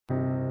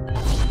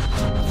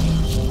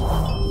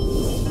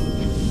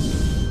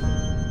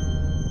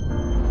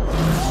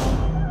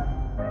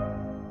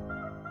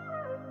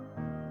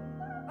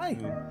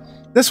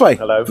This way.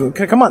 Hello.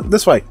 Okay, come on,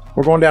 this way.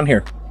 We're going down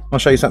here. I'll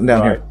show you something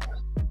down here.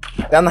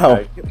 Down the hole.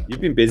 Okay.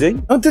 You've been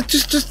busy. Oh,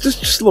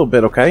 just a little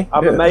bit, okay?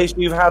 I'm amazed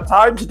you've had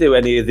time to do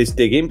any of this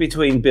digging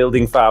between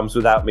building farms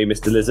without me,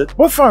 Mr. Lizard.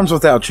 What farms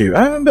without you?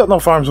 I haven't built no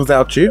farms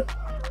without you.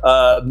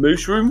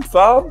 Mushroom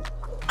farm?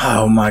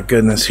 Oh my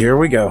goodness, here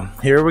we go.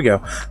 Here we go.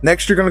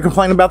 Next, you're going to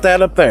complain about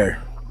that up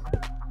there.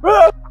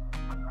 What's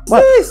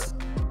What? this?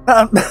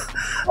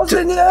 What's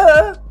in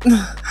there?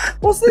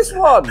 What's this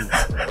one?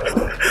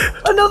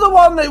 Another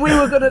one that we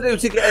were going to do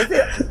to get...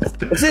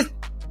 Is it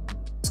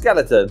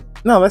skeleton?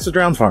 No, that's a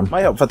drowned farm.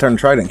 Might help if I turn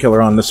Trident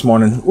Killer on this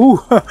morning. Ooh.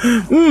 Hold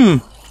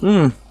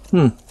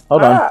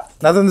on.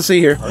 Nothing to see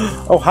here.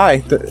 Oh, hi.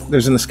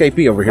 There's an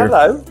escapee over here.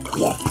 Hello.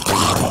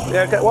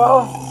 Yeah, okay,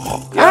 well...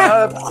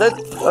 Yeah,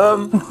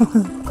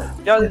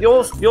 yeah,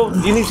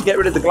 you need to get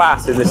rid of the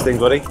glass in this thing,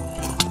 buddy.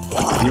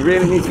 You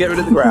really need to get rid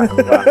of the glass.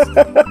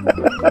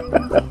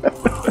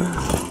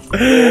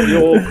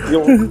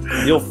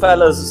 Your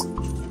fellas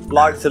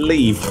like to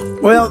leave.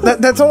 Well,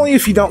 that's only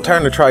if you don't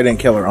turn the Trident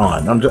Killer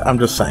on. I'm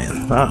just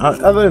saying.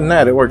 Other than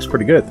that, it works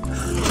pretty good.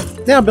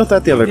 Yeah, I built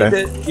that the other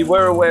day. You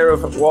were aware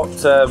of what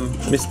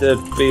Mr.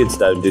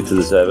 Beardstone did to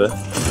the server?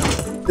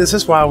 This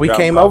is why we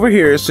came over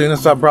here as soon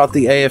as I brought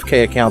the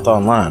AFK account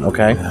online,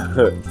 okay?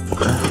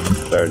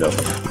 Fair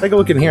enough. Take a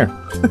look in here.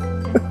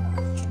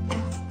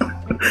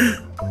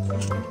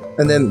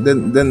 And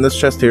then this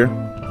chest here.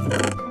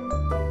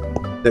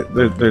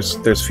 There's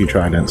a few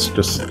tridents.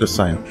 Just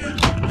saying.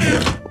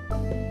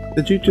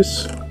 Did you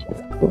just?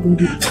 What would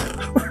you?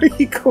 Where are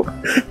you going?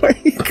 Where are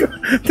you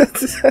going?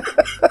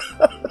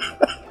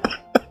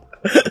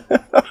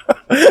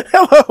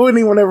 Hello,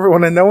 anyone,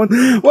 everyone, and no one.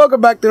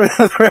 Welcome back to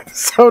another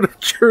episode of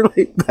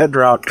Truly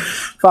Bedrock.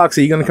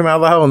 Foxy, you gonna come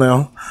out of the hole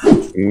now?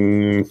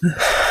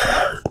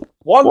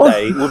 One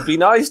day it would be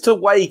nice to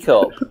wake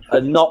up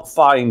and not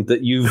find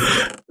that you've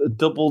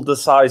doubled the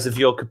size of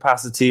your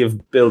capacity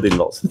of building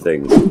lots of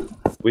things.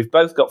 We've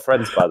both got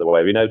friends, by the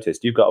way. We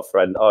noticed. You've got a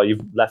friend. Oh,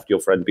 you've left your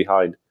friend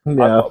behind. Yeah. I've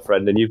got a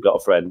friend and you've got a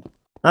friend.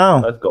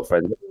 Oh. I've got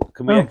friends.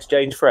 Can we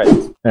exchange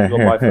friends?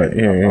 You're my friend.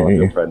 I'm not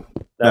your friend.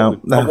 No.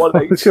 Come on.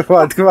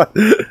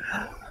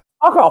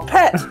 I've got a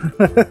pet.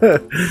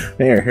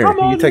 Here.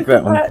 You take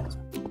that one.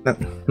 No,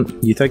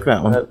 you take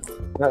that one.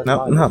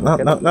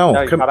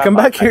 No. Come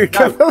back here.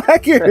 Come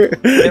back here.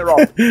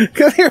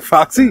 Come here,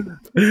 Foxy.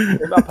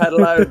 Leave my pet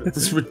alone. This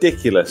is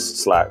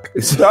ridiculous, Slack.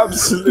 It's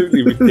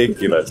absolutely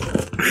ridiculous.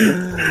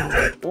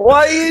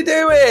 What are you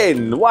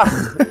doing? What?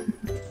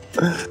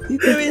 You're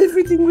doing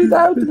everything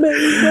without me.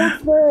 It's not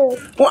fair.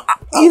 Well,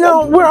 you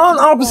know, we're on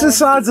opposite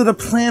sides of the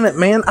planet,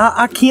 man.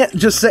 I can't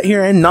just sit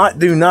here and not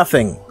do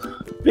nothing.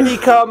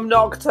 Become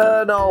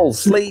nocturnal.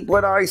 Sleep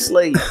when I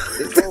sleep.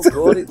 It's all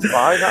good. It's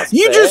fine. That's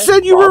you fair. just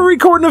said you were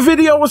recording a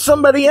video with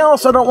somebody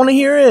else. I don't want to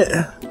hear it.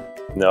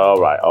 No, all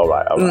right. I'll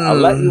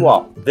let you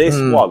off this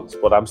once,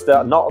 but I'm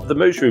still not at the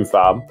mushroom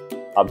farm.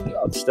 I'm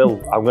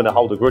going to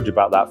hold a grudge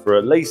about that for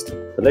at least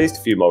a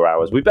few more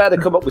hours. We better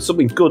come up with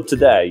something good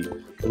today,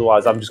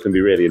 otherwise I'm just going to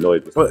be really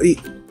annoyed with you. Well,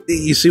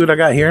 you see what I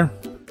got here?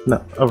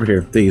 No, over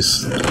here.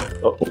 These.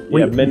 Oh,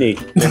 yeah, mini.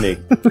 Mini.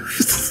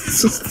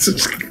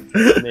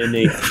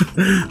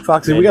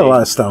 Foxy, we got a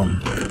lot of stone.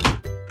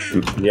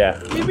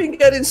 Yeah, you've been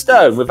getting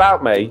stone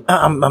without me.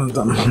 I'm going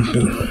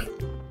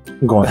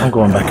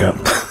back up.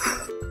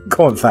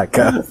 Going back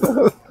up.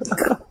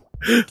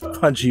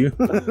 Punch you.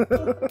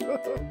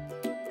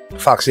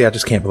 Foxy, I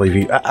just can't believe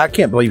you. I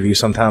can't believe you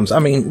sometimes. I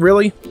mean,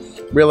 really?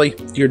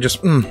 You're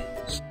just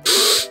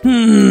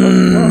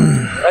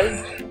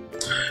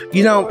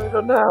You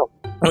know,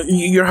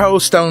 your whole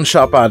stone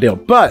shop ideal,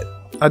 but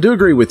I do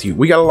agree with you.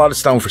 We got a lot of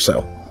stone for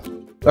sale.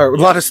 Or a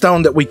lot of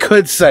stone that we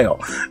could sell.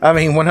 I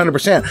mean,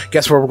 100%.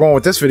 Guess where we're going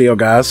with this video,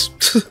 guys?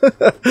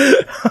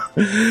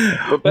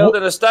 We're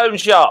building a stone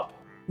shop.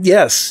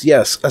 Yes,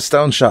 a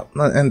stone shop.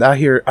 And I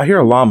hear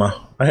a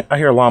llama. I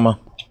hear a llama.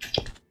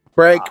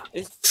 Break.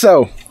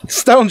 So,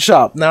 stone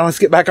shop. Now let's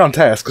get back on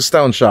task. A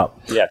stone shop.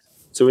 Yeah.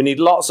 So we need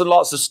lots and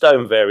lots of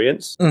stone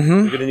variants. We're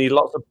going to need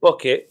lots of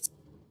buckets.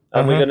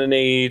 And we're going to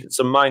need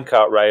some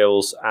minecart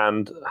rails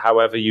and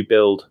however you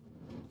build.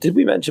 Did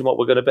we mention what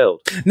we're going to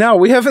build? No,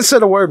 we haven't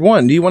said a word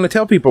one. Do you want to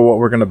tell people what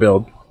we're going to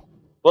build?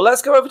 Well,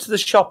 let's go over to the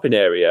shopping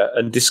area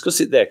and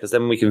discuss it there, because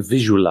then we can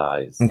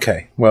visualize.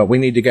 Okay. Well, we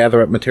need to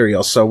gather up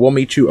materials, so we'll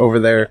meet you over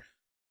there.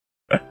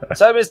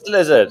 So, Mr.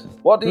 Lizard,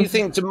 what do you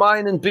think to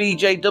mine and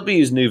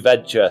BJW's new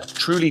venture,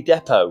 Truly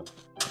Depot?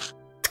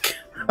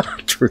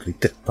 Truly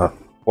Depot.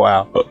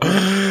 Wow.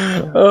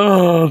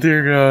 Oh,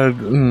 dear God.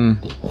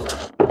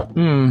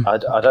 I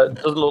don't.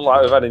 Doesn't look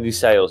like we've had any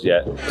sales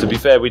yet. To be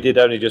fair, we did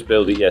only just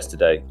build it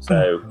yesterday,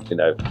 so you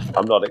know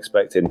I'm not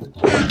expecting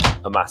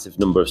a massive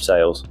number of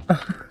sales.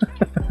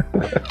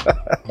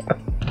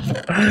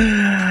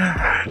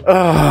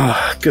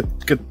 Oh,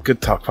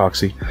 good talk,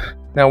 Foxy.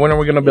 Now, when are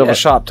we going to build a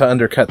shop to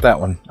undercut that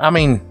one? I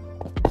mean,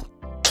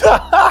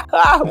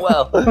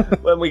 well,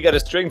 when we get a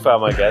string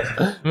farm, I guess.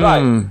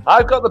 Right,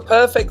 I've got the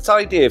perfect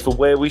idea for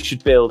where we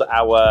should build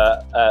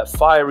our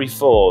fiery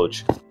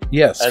forge.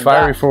 Yes,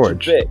 fiery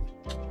forge.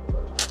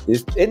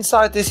 is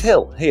inside this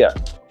hill here.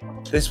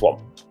 This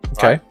one.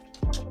 Okay. Right?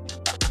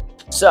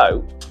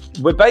 So,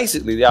 we're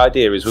basically, the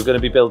idea is we're going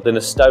to be building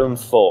a stone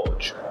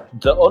forge.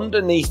 The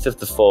underneath of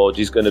the forge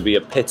is going to be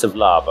a pit of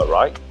lava,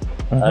 right?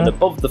 And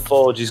above the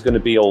forge is going to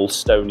be all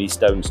stone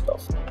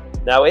stuff.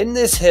 Now, in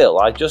this hill,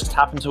 I just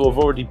happen to have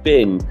already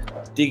been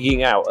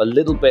digging out a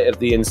little bit of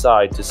the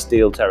inside to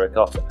steal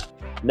terracotta,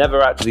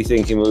 never actually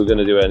thinking we were going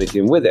to do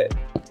anything with it.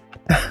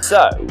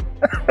 So,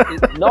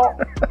 it's not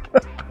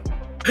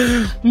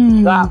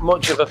that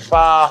much of a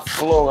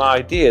far-flung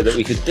idea that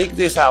we could dig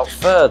this out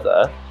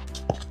further,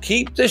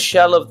 keep the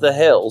shell of the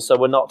hill so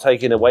we're not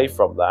taking away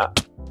from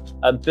that,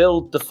 and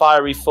build the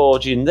fiery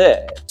forge in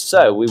there.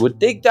 So we would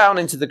dig down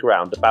into the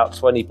ground about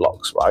 20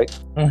 blocks, right?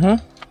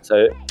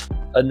 So,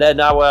 and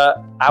then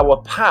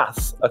our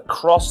path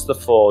across the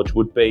forge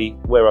would be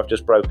where I've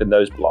just broken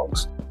those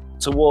blocks,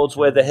 towards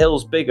where the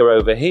hill's bigger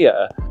over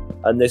here,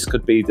 and this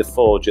could be the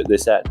forge at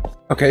this end.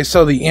 Okay,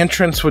 so the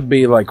entrance would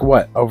be like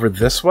what, over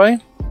this way?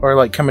 Or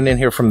like coming in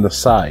here from the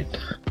side?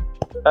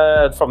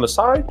 From the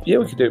side? Yeah,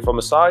 we could do it from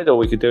the side, or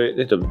we could do it,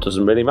 it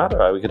doesn't really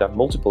matter. We could have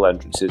multiple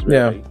entrances,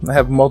 really. Yeah,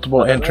 have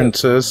multiple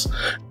entrances,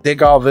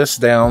 dig all this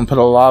down, put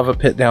a lava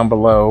pit down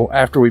below,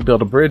 after we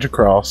build a bridge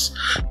across.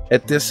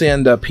 At this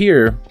end up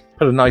here,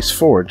 put a nice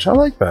forge. I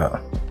like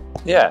that.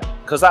 Yeah,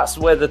 because that's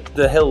where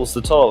the hill's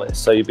the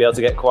tallest, so you'd be able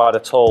to get quite a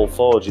tall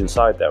forge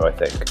inside there, I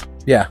think.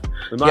 Yeah,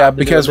 yeah,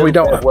 because we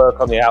don't work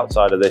on the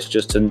outside of this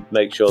just to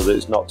make sure that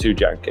it's not too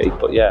janky.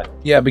 But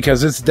yeah,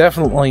 because it's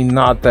definitely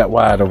not that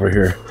wide over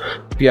here.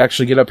 If you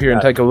actually get up here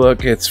and take a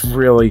look, it's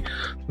really,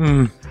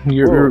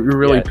 you're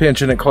really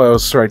pinching it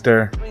close right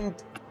there. I mean,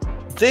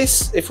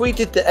 this, if we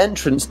did the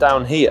entrance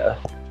down here,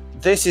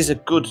 this is a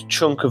good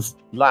chunk of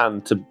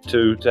land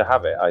to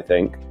have it. I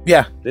think.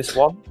 Yeah, this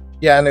one.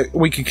 Yeah, and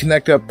we could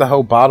connect up the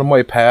whole bottom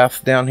way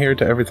path down here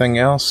to everything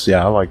else.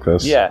 Yeah, I like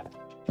this. Yeah.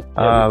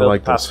 I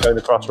like this. Going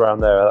across around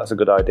there, that's a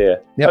good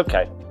idea. Yep.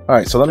 Okay. All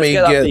right, so let me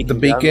get the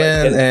beacon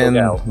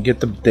and get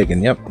the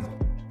digging. Yep.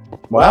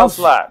 Wow,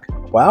 Slack.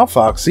 Wow,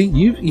 Foxy,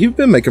 you've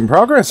been making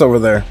progress over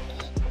there.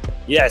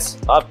 Yes,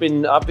 I've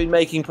been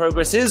making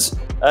progresses,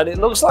 and it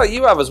looks like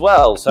you have as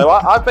well. So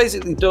I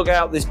basically dug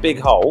out this big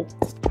hole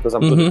because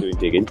I'm good at doing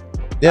digging.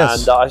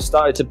 Yes. And I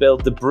started to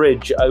build the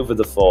bridge over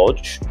the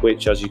forge,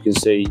 which, as you can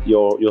see,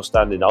 you're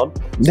standing on.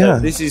 So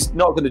this is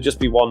not going to just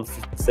be one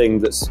thing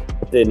that's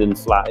thin and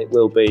flat.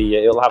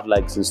 It'll have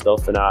legs and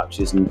stuff and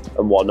arches and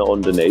whatnot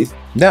underneath.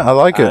 Yeah, I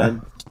like it.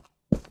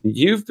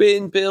 You've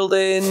been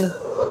building.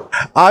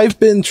 I've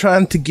been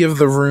trying to give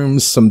the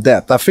rooms some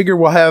depth. I figure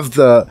we'll have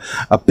a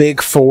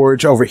big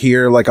forge over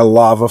here, like a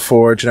lava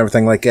forge and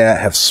everything like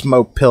that, have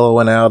smoke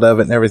billowing out of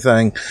it and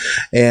everything.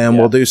 And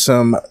we'll do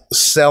some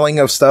selling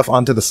of stuff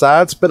onto the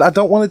sides, but I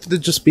don't want it to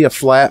just be a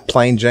flat,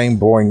 plain Jane,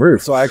 boring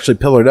roof. So I actually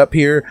pillared up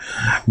here,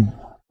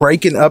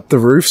 breaking up the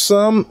roof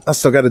some. I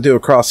still got to do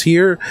across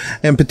here,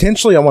 and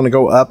potentially I want to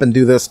go up and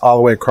do this all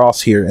the way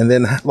across here, and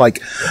then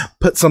like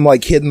put some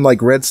like hidden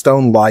like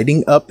redstone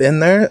lighting up in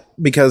there,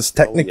 because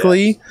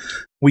technically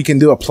we can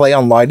do a play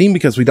on lighting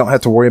because we don't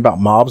have to worry about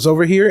mobs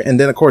over here. And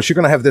then of course you're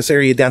going to have this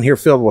area down here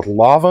filled with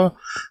lava.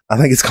 I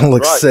think it's going to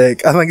look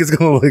sick. I think it's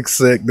going to look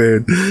sick,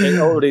 dude.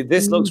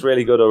 This looks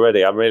really good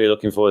already. I'm really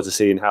looking forward to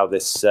seeing how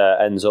this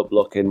ends up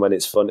looking when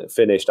it's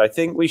finished. I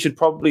think we should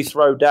probably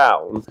throw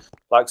down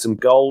like some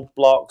gold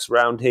blocks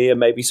around here,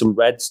 maybe some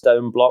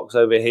redstone blocks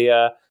over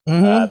here,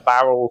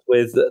 barrels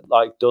with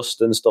like dust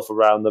and stuff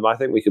around them. I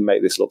think we can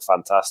make this look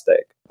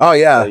fantastic. Oh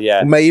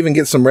yeah, we may even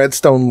get some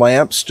redstone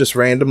lamps just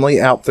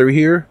randomly out through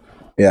here.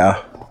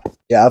 Yeah,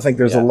 I think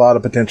there's a lot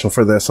of potential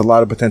for this.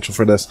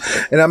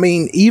 And I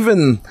mean,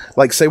 even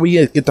like say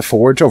we get the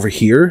forge over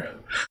here,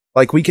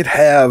 like we could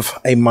have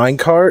a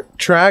minecart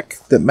track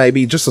that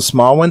maybe just a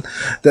small one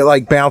that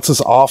like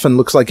bounces off and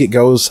looks like it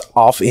goes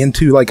off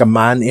into like a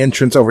mine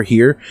entrance over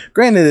here.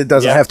 Granted, it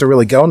doesn't have to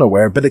really go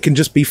nowhere, but it can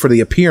just be for the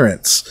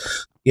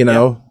appearance, you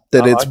know,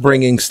 that it's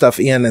bringing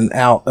stuff in and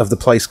out of the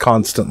place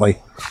constantly.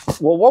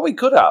 Well, what we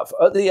could have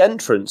at the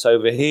entrance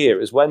over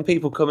here is when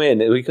people come in,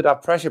 we could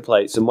have pressure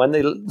plates, and when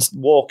they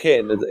walk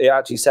in, it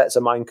actually sets a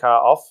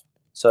minecart off,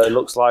 so it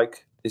looks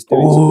like it's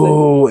doing something.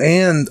 Oh,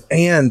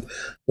 and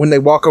when they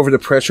walk over the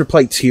pressure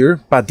plates here,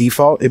 by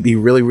default, it'd be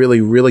really, really,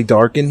 really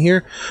dark in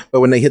here. But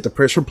when they hit the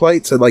pressure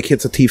plates, it like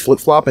hits a T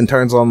flip-flop and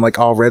turns on like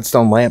all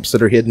redstone lamps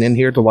that are hidden in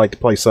here to light the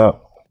place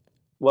up.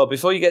 Well,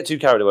 before you get too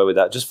carried away with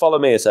that, just follow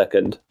me a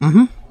second.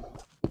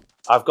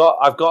 I've got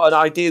an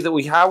idea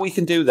that how we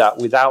can do that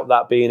without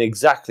that being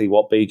exactly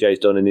what BJ's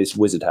done in his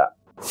wizard hat.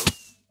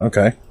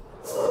 Okay.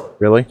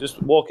 Really?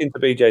 Just walk into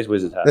BJ's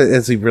wizard hat.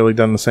 Has he really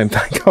done the same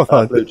thing? Hold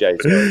on. Blue Jays.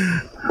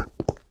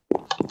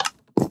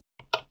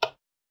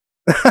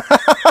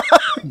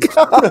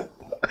 God.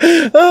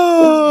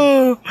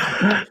 Oh,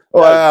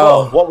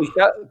 wow. But what we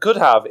could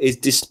have is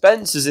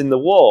dispensers in the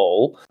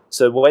wall,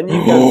 so when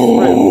you go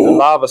through, the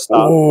lava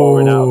starts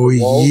pouring out of the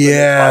wall.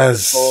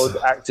 Yes. The forge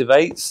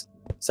activates.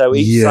 So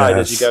each side,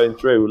 as you're going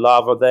through,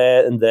 lava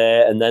there, and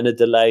then a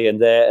delay, and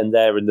there,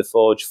 and the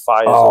forge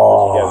fires up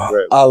as you go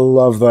through. I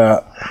love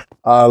that.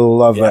 I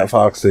love that,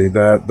 Foxy.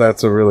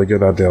 That's a really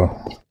good idea.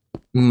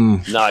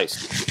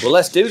 Nice. Well,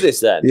 let's do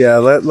this then. Yeah,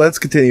 let's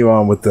continue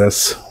on with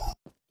this.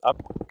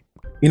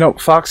 You know,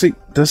 Foxy,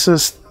 this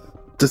is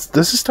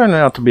turning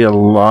out to be a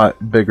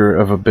lot bigger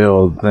of a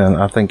build than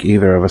I think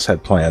either of us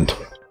had planned.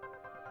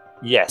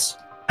 Yes.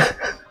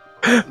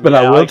 But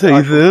I will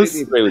tell you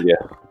this. Agree with you.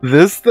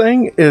 This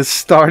thing is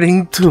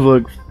starting to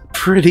look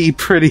pretty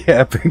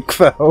epic,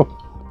 though.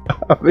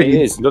 I mean,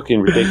 it is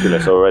looking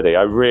ridiculous already.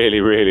 I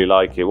really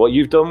like it. What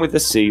you've done with the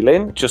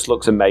ceiling just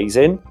looks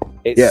amazing.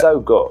 It's so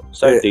good,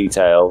 so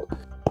detailed.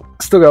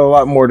 Still got a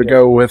lot more to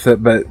go with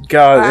it, but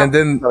God, and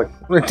then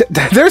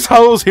there's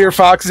holes here,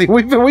 Foxy.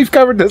 We've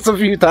covered this a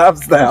few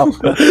times now.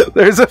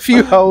 There's a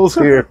few holes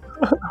here.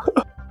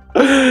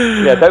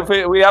 Yeah, don't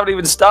forget, we haven't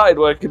even started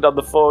working on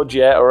the forge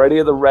yet, or any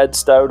of the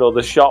redstone, or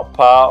the shop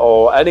part,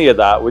 or any of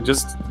that. We're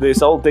just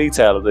this whole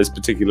detail at this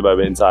particular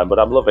moment in time. But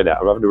I'm loving it.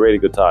 I'm having a really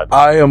good time.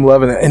 I am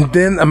loving it. And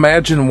then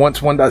imagine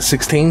once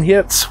 1.16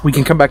 hits, we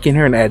can come back in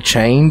here and add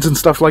chains and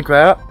stuff like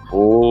that.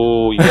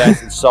 Oh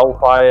yes, and soul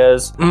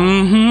fires.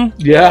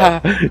 Yeah.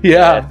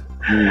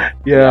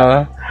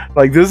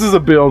 Like, this is a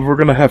build we're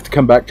gonna have to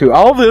come back to.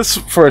 All this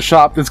for a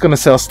shop that's gonna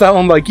sell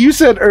stone. Like you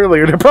said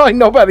earlier, there probably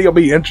nobody will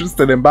be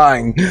interested in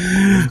buying.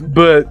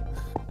 But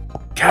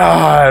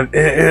God,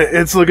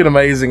 it's looking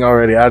amazing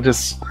already. I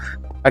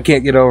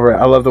can't get over it.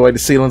 I love the way the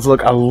ceilings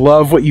look. I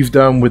love what you've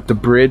done with the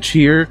bridge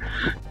here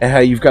and how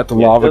you've got the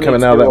lava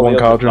coming out of that one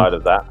cauldron. Side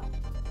of that.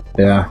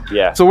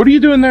 Yeah. So what are you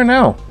doing there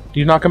now? Do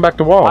you not come back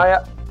to wall?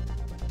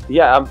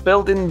 Yeah, I'm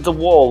building the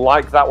wall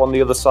like that on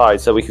the other side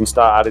so we can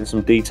start adding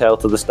some detail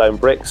to the stone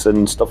bricks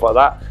and stuff like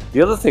that.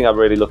 The other thing I'm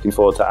really looking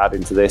forward to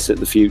adding to this at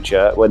the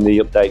future when the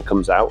update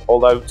comes out,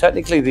 although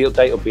technically the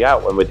update will be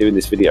out when we're doing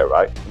this video,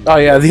 right? Oh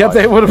yeah, the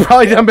update would have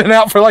probably been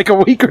out for like a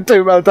week or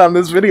two by the time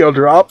this video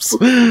drops.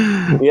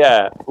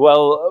 Yeah,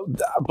 well,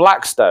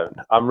 blackstone.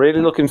 I'm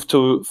really looking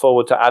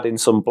forward to adding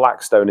some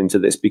blackstone into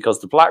this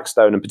because the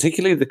blackstone, and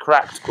particularly the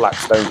cracked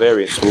blackstone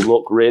variants, will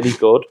look really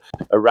good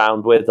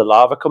around where the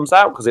lava comes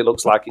out because it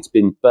looks like it's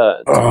been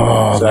burnt.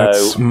 Oh, so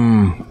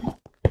some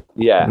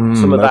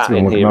of that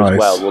in here as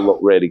well will look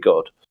really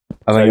good.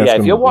 So yeah,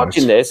 if you're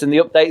watching this and the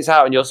update's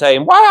out and you're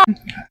saying, "Wow,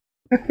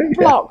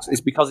 blocks,"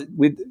 it's because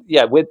we're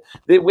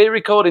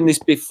recording this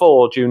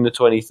before June the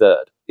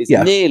 23rd. It's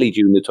nearly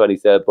June the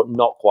 23rd, but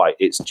not quite.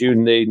 It's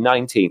June the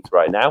 19th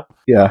right now.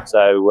 Yeah.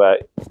 So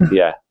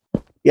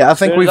yeah, I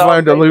think we've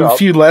learned a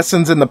few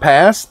lessons in the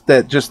past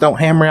that just don't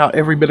hammer out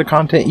every bit of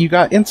content you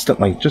got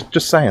instantly.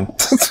 Just saying.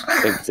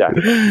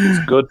 Exactly.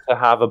 It's good to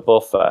have a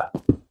buffer.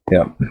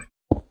 Yeah.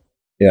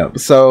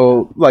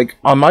 So, like,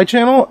 on my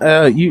channel,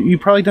 you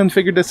probably done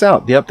figured this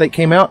out. The update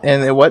came out,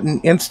 and it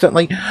wasn't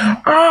instantly,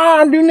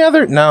 do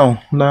nether. No.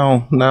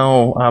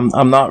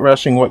 I'm not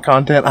rushing what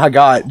content I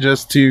got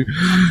just to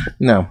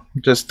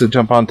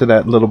jump onto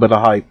that little bit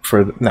of hype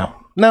for,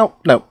 Nope.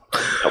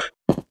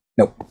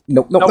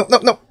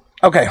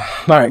 Okay, all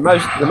right.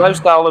 The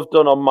most I'll have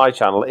done on my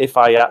channel, if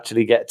I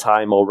actually get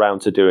time or round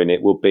to doing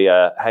it, will be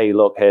hey,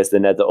 look, here's the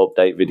nether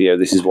update video.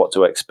 This is what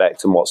to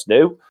expect and what's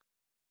new.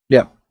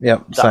 Yep,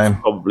 that's same.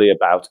 Probably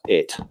about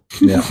it.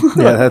 Yeah,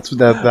 that's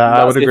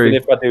I would agree.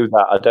 If I do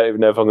that, I don't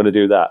even know if I'm going to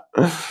do that.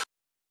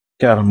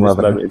 God, I'm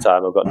loving it. At this moment in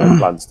time, I've got no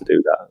plans to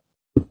do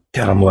that.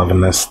 God, I'm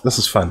loving this. This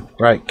is fun.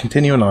 Right,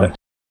 continuing on.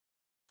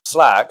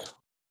 Slack.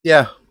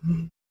 Yeah.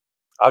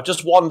 I've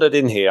just wandered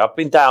in here. I've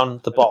been down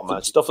the bottom,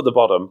 stuff at the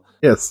bottom.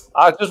 Yes.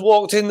 I just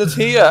walked in that's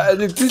here, and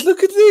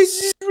look at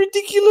this. It's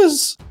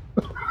ridiculous.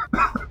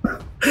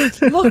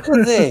 Look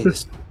at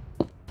this.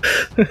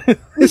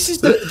 This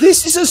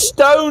is a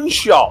stone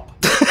shop.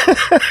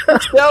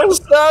 Sell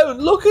stone.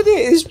 Look at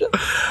it.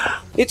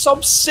 It's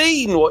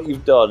obscene what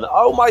you've done.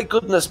 Oh my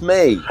goodness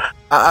me.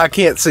 I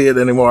can't see it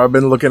anymore. I've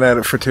been looking at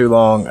it for too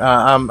long.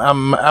 I'm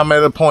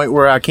at a point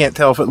where I can't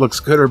tell if it looks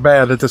good or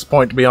bad at this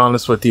point, to be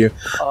honest with you.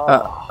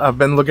 I've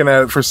been looking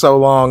at it for so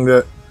long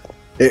that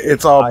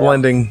it's all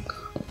blending.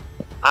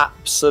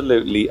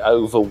 Absolutely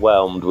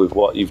overwhelmed with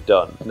what you've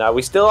done. Now,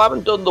 we still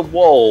haven't done the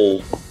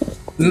wall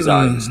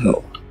design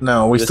stuff.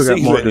 No, we still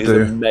got more to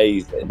do.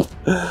 Amazing.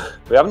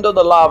 We haven't done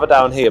the lava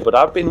down here, but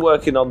I've been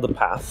working on the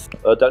path.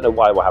 I don't know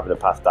why we're having a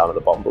path down at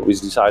the bottom, but we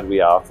decided we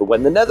are for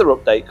when the nether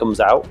update comes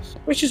out,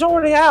 which is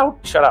already out.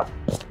 Shut up.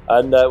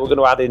 And we're going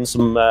to add in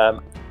some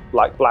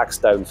like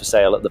blackstone for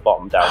sale at the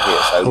bottom down here.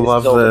 So I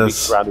love this. Going to be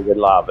surrounded with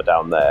lava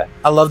down there.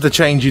 I love the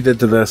change you did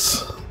to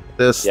this.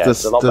 This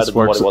a lot better than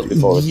what it was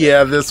before.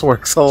 Yeah, this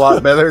works a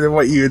lot better than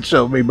what you had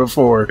showed me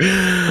before.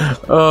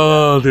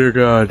 Oh dear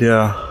God,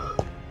 yeah.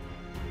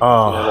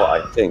 Oh. You know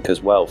what I think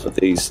as well for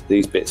these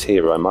bits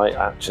here, I might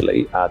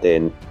actually add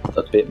in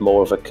a bit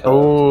more of a curve.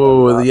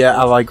 Oh, yeah,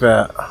 I like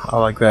that.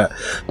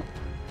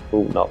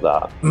 Oh, not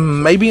that.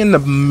 Maybe in the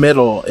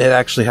middle, it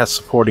actually has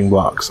supporting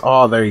blocks.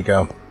 Oh, there you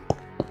go.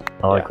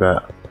 I like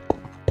that.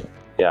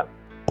 Yeah.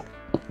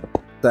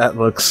 That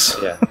looks...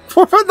 Yeah.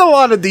 We're putting a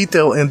lot of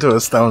detail into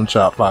a stone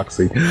shop,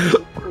 Foxy.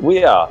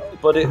 We are,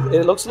 but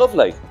it looks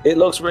lovely. It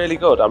looks really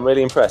good. I'm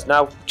really impressed.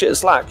 Now,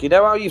 Slack, you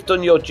know how you've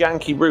done your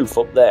janky roof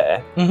up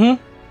there?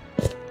 Mm-hmm.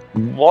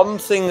 One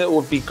thing that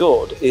would be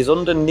good is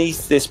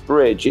underneath this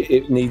bridge,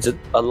 it needs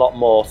a lot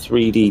more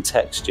 3D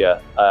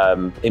texture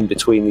in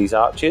between these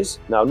arches.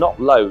 Now, not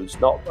loads,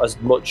 not as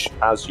much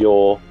as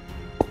your...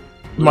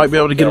 Might be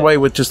able to get away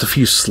with just a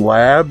few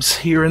slabs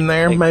here and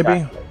there,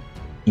 maybe?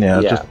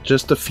 Yeah.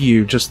 Just a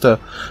few, just to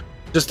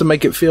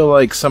make it feel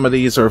like some of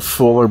these are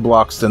fuller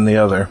blocks than the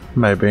other,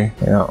 maybe.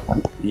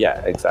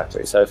 Yeah,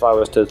 exactly. So if I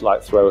was to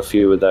like throw a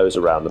few of those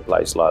around the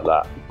place like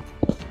that.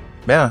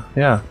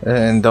 Yeah,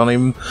 and don't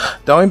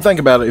even think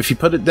about it. If you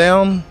put it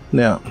down,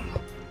 yeah,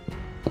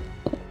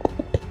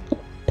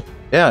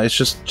 it's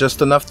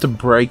just enough to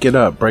break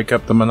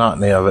up the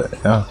monotony of it.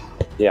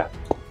 Yeah,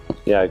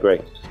 I agree.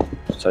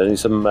 So I need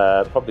some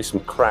probably some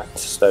cracked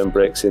stone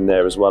bricks in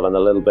there as well, and a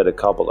little bit of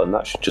cobble, and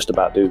that should just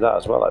about do that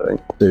as well, I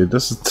think. Dude,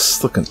 this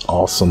is looking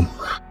awesome.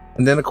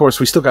 And then, of course,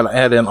 we still got to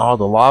add in all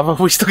the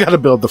lava. We still got to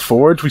build the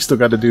forge. We still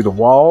got to do the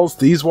walls,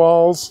 these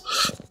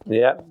walls.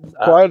 Yeah.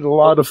 Quite a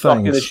lot of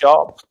things. In the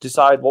shop,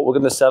 decide what we're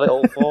going to sell it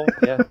all for.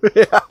 Yeah.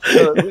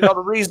 So we've got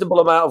a reasonable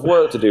amount of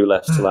work to do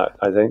left to that,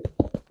 I think.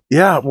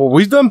 Yeah, well,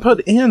 we've done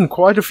put in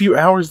quite a few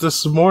hours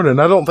this morning.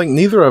 I don't think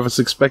neither of us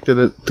expected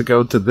it to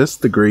go to this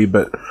degree,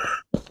 but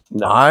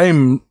no.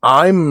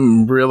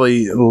 I'm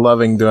really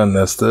loving doing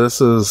this.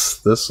 This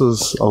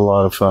is a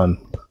lot of fun.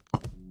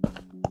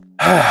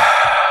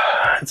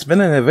 It's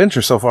been an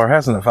adventure so far,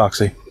 hasn't it,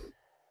 Foxy?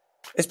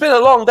 It's been a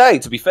long day,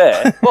 to be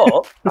fair,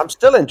 but I'm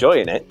still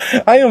enjoying it.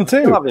 I am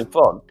too. Still having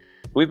fun.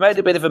 We've made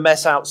a bit of a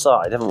mess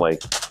outside, haven't we?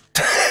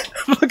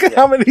 Look at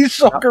how many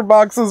shulker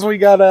boxes we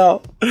got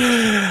out.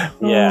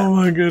 Yeah. Oh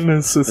my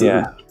goodness.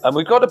 And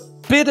we've got a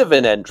bit of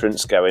an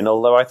entrance going,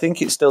 although I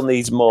think it still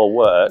needs more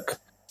work.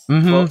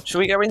 But should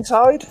we go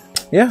inside?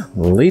 Yeah,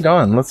 lead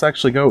on. Let's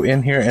actually go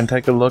in here and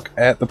take a look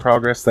at the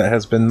progress that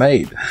has been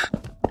made.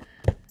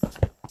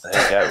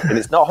 There you go. And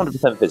it's not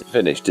 100%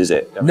 finished, is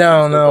it?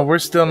 No, we're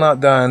still not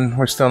done.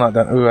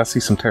 Ooh, I see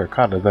some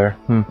terracotta there.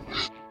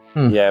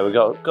 Yeah, we've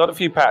got a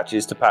few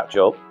patches to patch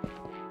up.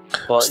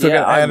 But still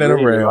got to add in a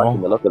rail.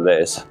 Liking the look of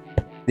this.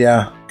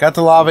 Yeah, got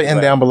the lava in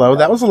down below.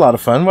 That was a lot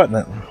of fun,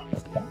 wasn't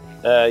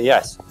it?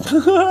 Yes.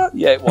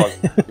 Yeah, it was.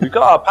 We've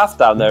got our path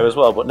down there as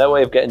well, but no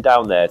way of getting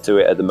down there to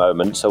it at the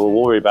moment, so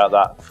we'll worry about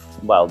that.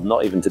 Well,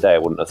 not even today, I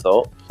wouldn't have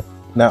thought.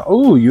 Now,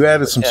 you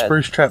added some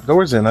spruce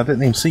trapdoors in. I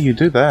didn't even see you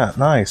do that.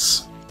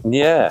 Nice.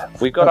 Yeah,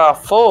 we've got our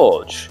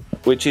forge,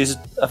 which is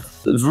a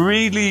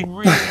really,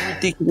 really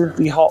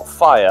ridiculously hot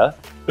fire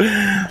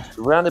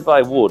surrounded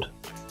by wood.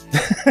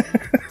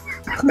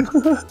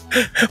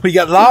 We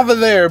got lava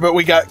there, but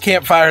we got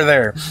campfire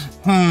there.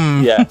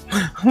 Yeah.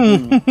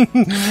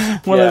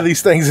 One of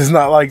these things is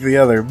not like the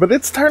other, but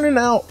it's turning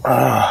out.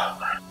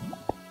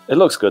 It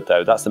looks good,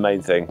 though. That's the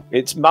main thing.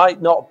 It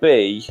might not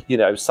be,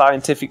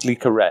 scientifically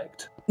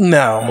correct.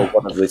 No. Or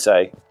whatever they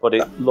say, but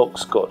it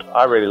looks good.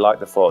 I really like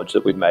the forge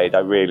that we've made. I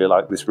really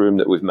like this room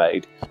that we've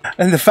made.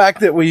 And the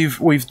fact that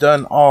we've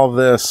done all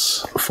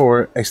this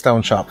for a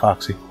stone shop,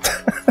 Foxy.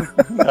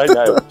 I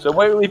know. So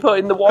where are we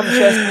putting the one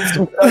chest with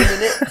some stone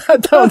in it? I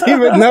don't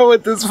even know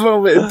at this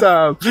moment in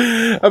time.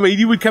 I mean,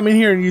 you would come in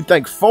here and you'd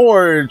think,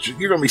 forge,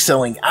 you're going to be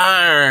selling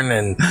iron,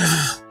 and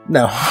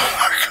no.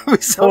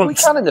 Well, we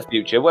can in the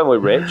future. When we're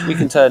rich, we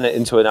can turn it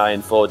into an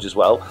iron forge as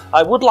well.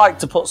 I would like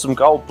to put some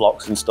gold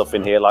blocks and stuff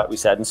in here, like we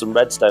said, and some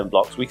redstone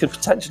blocks. We could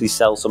potentially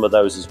sell some of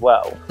those as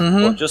well,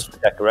 or just for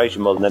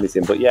decoration more than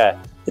anything. But yeah,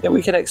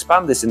 we can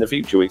expand this in the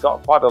future. We've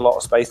got quite a lot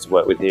of space to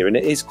work with here, and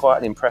it is quite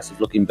an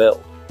impressive looking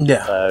build.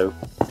 Yeah. So,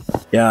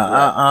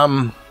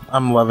 I'm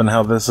loving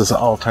how this has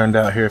all turned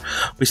out here.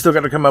 We still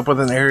got to come up with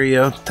an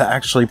area to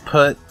actually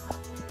put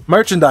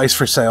merchandise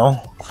for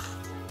sale,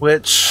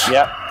 which...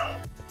 Yeah.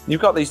 You've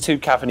got these two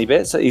cavity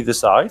bits at either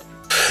side.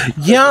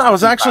 Yeah, I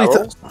was actually...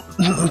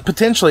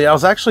 potentially, I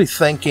was actually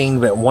thinking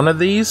that one of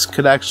these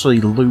could actually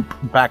loop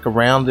back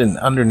around and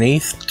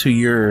underneath to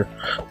your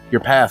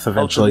path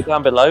eventually. The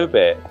down below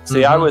bit.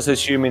 See, I was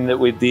assuming that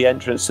with the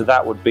entrance to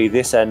that would be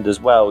this end as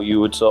well.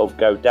 You would sort of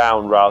go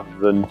down rather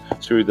than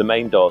through the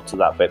main door to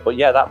that bit. But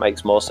yeah, that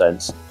makes more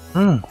sense.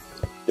 Doing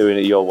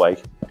it your way.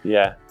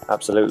 Yeah,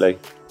 absolutely.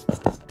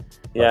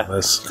 Yeah.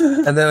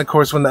 And then, of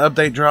course, when the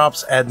update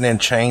drops, adding in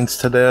chains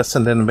to this,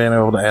 and then being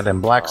able to add in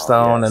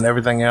blackstone and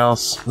everything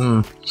else.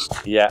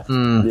 Yeah.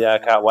 Yeah, I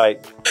can't wait.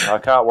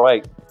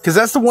 Because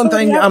that's the one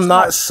thing I'm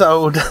not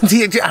sold.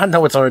 I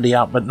know it's already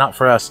out, but not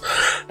for us.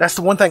 That's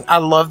the one thing. I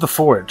love the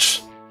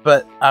forge,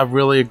 but I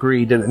really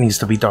agree that it needs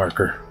to be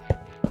darker.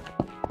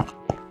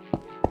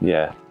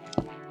 Yeah.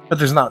 But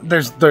there's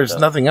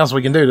nothing else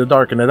we can do to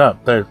darken it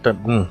up.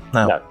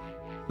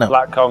 No.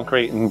 Black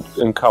concrete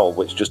and coal,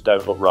 which just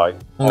don't look right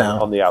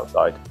on the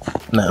outside.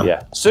 No.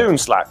 Yeah. Soon,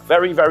 Slack.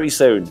 Very, very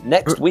soon.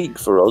 Next week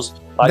for us.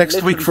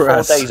 Next week for 4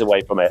 us. 4 days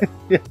away from it.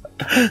 Yeah.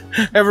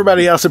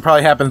 Everybody else, it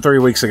probably happened 3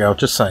 weeks ago.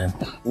 Just saying.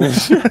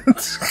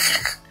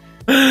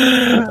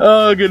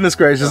 Oh, goodness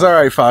gracious. All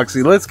right,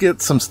 Foxy. Let's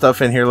get some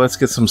stuff in here. Let's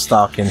get some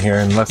stock in here,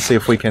 and let's see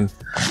if we can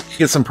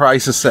get some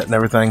prices set and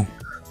everything.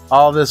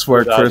 All this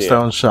work for a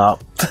stone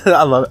shop.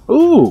 I love it.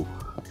 Ooh.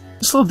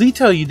 This little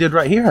detail you did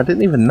right here, I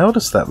didn't even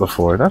notice that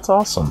before. That's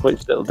awesome.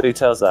 Which little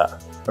detail's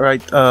that?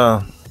 right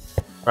up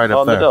on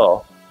there. the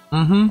door.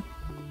 Mm-hmm.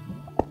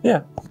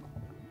 Yeah.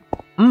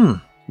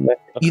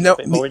 You know,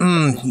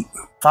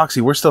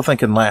 Foxy, we're still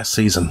thinking last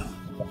season.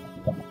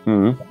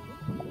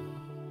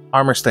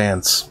 Armor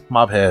stands,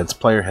 mob heads,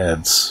 player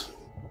heads,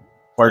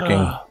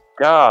 working.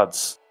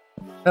 Guards.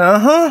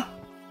 Uh-huh.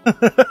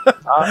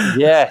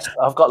 Yes,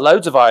 I've got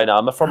loads of iron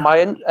armor from my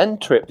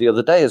end trip the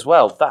other day as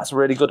well. That's a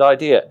really good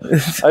idea.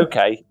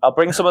 Okay, I'll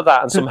bring some of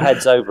that and some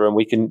heads over, and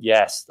we can.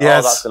 Yes. Oh,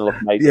 that's gonna look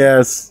amazing.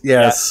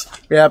 Yes.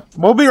 Yep.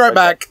 We'll be right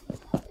back.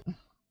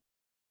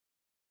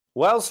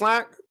 Well,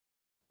 Slack,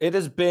 it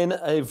has been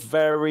a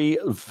very,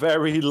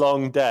 very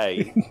long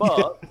day,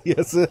 but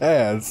yes, it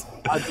has.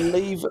 I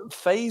believe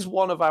phase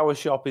 1 of our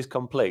shop is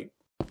complete.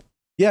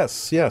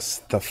 Yes,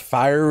 the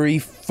Fiery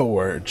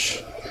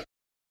Forge.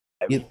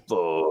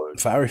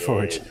 Fiery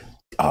Forge.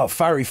 Oh,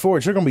 Fiery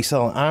Forge. You're going to be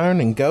selling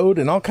iron and gold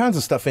and all kinds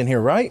of stuff in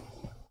here, right?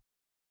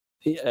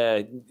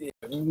 Yeah.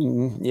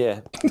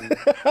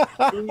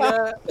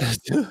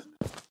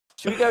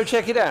 Should we go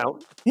check it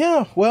out?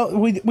 Yeah. Well,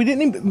 we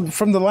didn't even,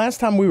 from the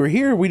last time we were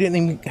here, we didn't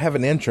even have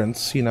an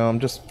entrance. You know, I'm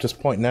just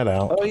pointing that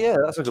out. Oh yeah,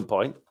 that's a good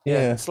point.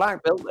 Yeah.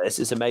 Slack built this.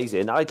 It's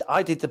amazing.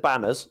 I did the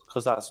banners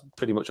because that's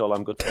pretty much all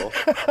I'm good for.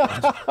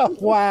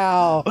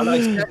 Wow. And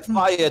I set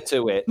fire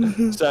to it.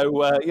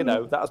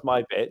 So that's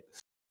my bit.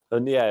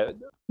 And yeah.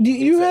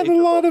 You had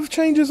a lot of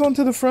changes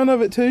onto the front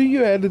of it too.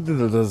 You added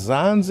the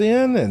designs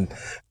in and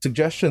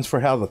suggestions for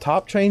how the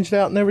top changed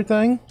out and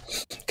everything.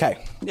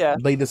 Okay. Yeah.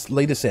 Lead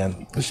us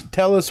in.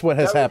 Tell us what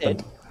has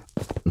happened.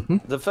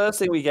 The first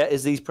thing we get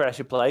is these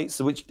pressure plates,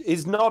 which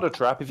is not a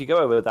trap. If you go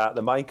over that,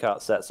 the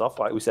minecart sets off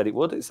like we said it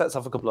would. It sets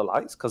off a couple of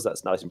lights because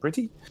that's nice and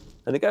pretty.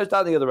 And it goes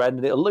down the other end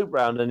and it'll loop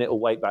round and it'll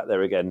wait back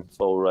there again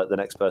for the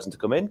next person to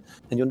come in.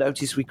 And you'll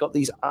notice we've got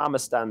these armor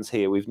stands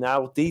here. We've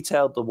now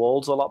detailed the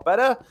walls a lot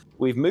better.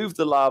 We've moved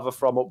the lava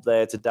from up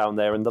there to down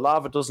there. And the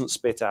lava doesn't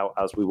spit out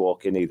as we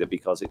walk in either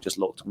because it just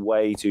looked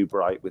way too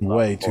bright. With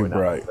way too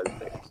bright.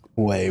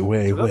 Way.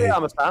 We've got the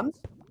armor stands.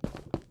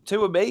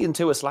 2 of me and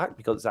 2 of Slack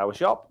because it's our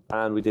shop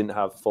and we didn't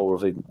have 4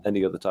 of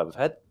any other type of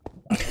head.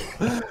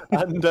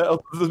 And other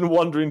than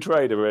Wandering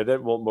Trader, I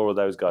don't want more of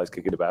those guys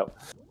kicking about.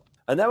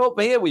 And then up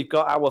here we've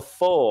got our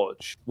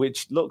forge,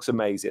 which looks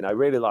amazing. I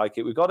really like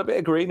it. We've got a bit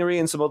of greenery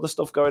and some other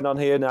stuff going on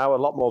here now, a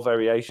lot more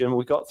variation.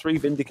 We've got 3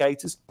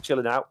 Vindicators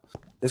chilling out.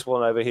 This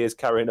one over here is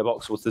carrying a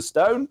box with the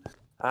stone.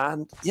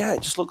 And yeah,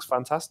 it just looks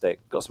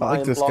fantastic. Got some I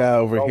like this guy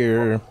over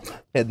here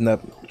heading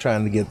up,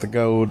 trying to get the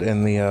gold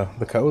and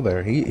the coal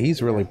there.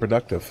 He's really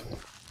productive.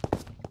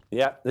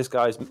 Yeah, this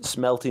guy's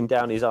smelting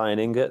down his iron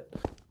ingot.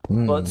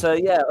 But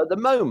at the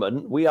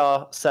moment we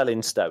are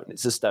selling stone.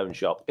 It's a stone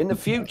shop. In the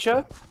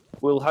future,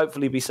 we'll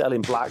hopefully be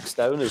selling black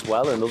stone as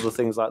well and other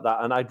things like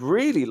that. And I'd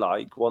really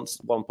like, once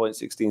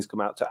 1.16's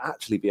come out, to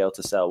actually be able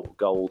to sell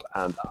gold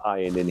and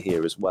iron in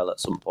here as well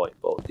at some point.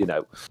 But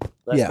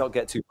let's not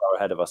get too far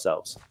ahead of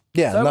ourselves.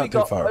 Yeah, so not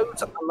too far.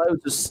 Loads and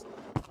loads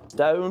of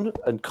stone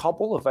and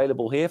cobble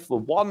available here for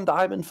 1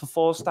 diamond for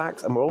 4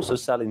 stacks, and we're also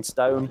selling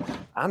stone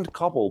and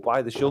cobble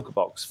by the shulker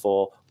box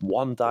for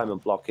 1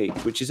 diamond block each,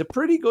 which is a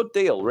pretty good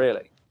deal,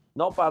 really.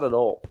 Not bad at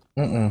all.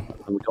 And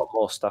we've got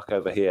more stuck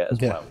over here as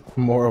well.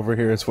 More over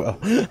here as well.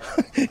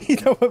 You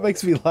know what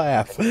makes me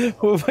laugh?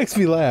 What makes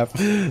me laugh?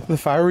 The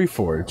Fiery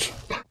Forge.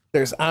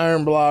 There's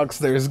iron blocks,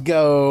 there's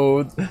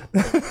gold,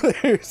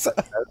 there's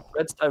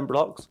redstone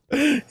blocks.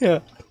 Yeah,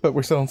 but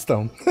we're selling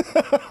stone.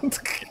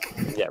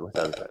 Yeah, we're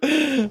selling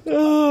stone.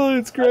 Oh,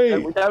 it's great.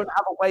 We don't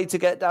have a way to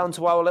get down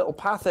to our little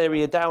path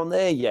area down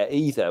there yet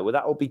either. Well,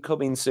 that will be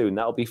coming soon.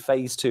 That'll be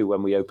phase 2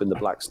 when we open the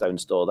Blackstone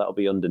store. That'll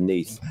be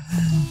underneath.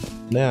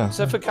 Yeah.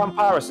 So for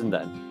comparison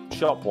then,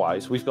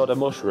 shop-wise, we've got a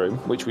mushroom,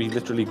 which we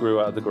literally grew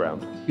out of the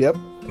ground. Yep.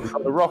 We've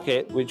got a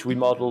rocket, which we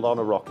modelled on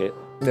a rocket.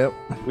 Yep.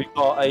 We've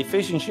got a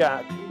fishing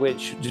shack,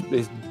 which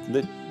is,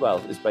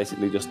 it's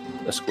basically just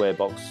a square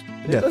box.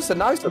 Yeah. It's a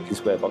nice-looking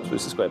square box, but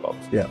it's a square box.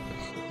 Yeah.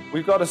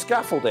 We've got a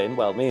scaffolding,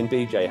 me and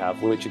BJ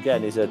have, which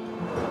again is a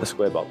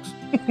square box.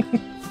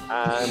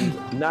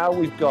 And now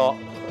we've got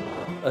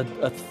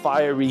a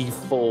fiery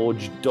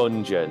forge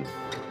dungeon.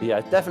 Yeah,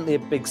 definitely a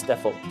big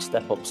step up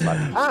Slack.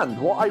 And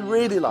what I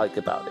really like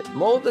about it,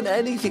 more than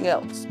anything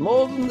else,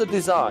 more than the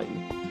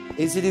design,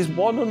 is it is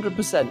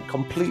 100%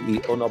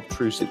 completely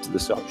unobtrusive to the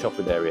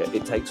shopping area.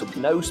 It takes up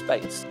no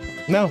space.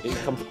 No.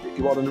 It's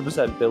completely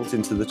 100% built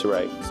into the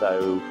terrain.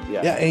 So,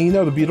 yeah. Yeah, and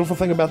the beautiful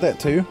thing about that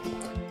too,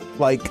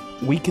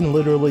 we can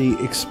literally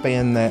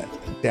expand that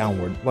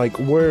downward. Like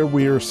where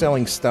we're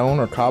selling stone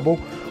or cobble,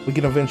 we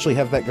can eventually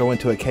have that go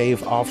into a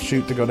cave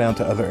offshoot to go down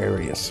to other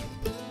areas.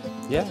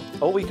 Yeah,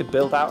 or we could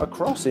build out a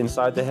cross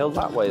inside the hill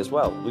that way as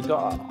well. We've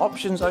got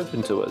options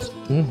open to us.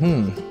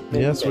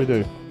 Yes, we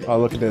do. Oh,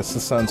 look at this. The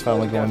sun's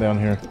finally going down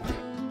here.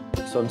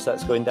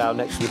 Sunset's going down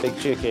next to the big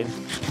chicken.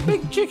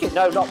 Big chicken?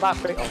 No, not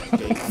that big.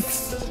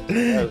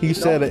 Oh, you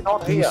said it.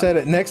 You said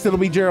it. Next it'll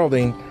be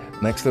Geraldine.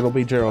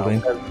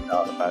 Geraldine.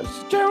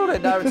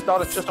 Geraldine, no, it's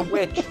not. It's just a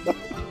witch.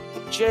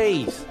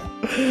 Jeez.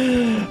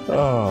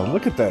 Oh,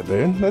 look at that,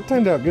 dude. That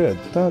turned out good.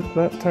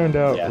 That turned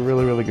out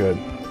really, really good.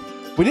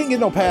 We didn't get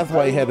no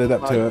pathway headed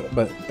up to it,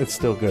 but it's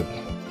still good.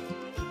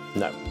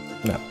 No.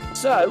 No.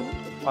 So,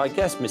 I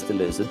guess, Mr.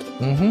 Lizard,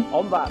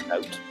 on that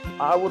note,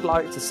 I would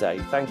like to say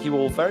thank you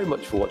all very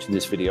much for watching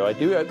this video. I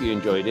do hope you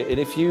enjoyed it. And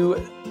if you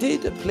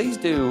did, please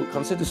do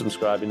consider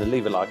subscribing and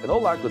leave a like and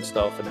all that good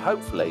stuff. And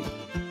hopefully,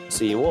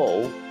 see you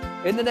all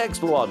in the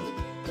next one.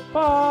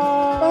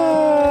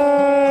 Bye.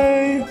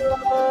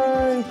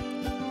 Bye.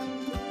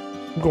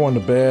 I'm going to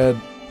bed.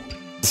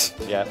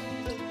 Yeah.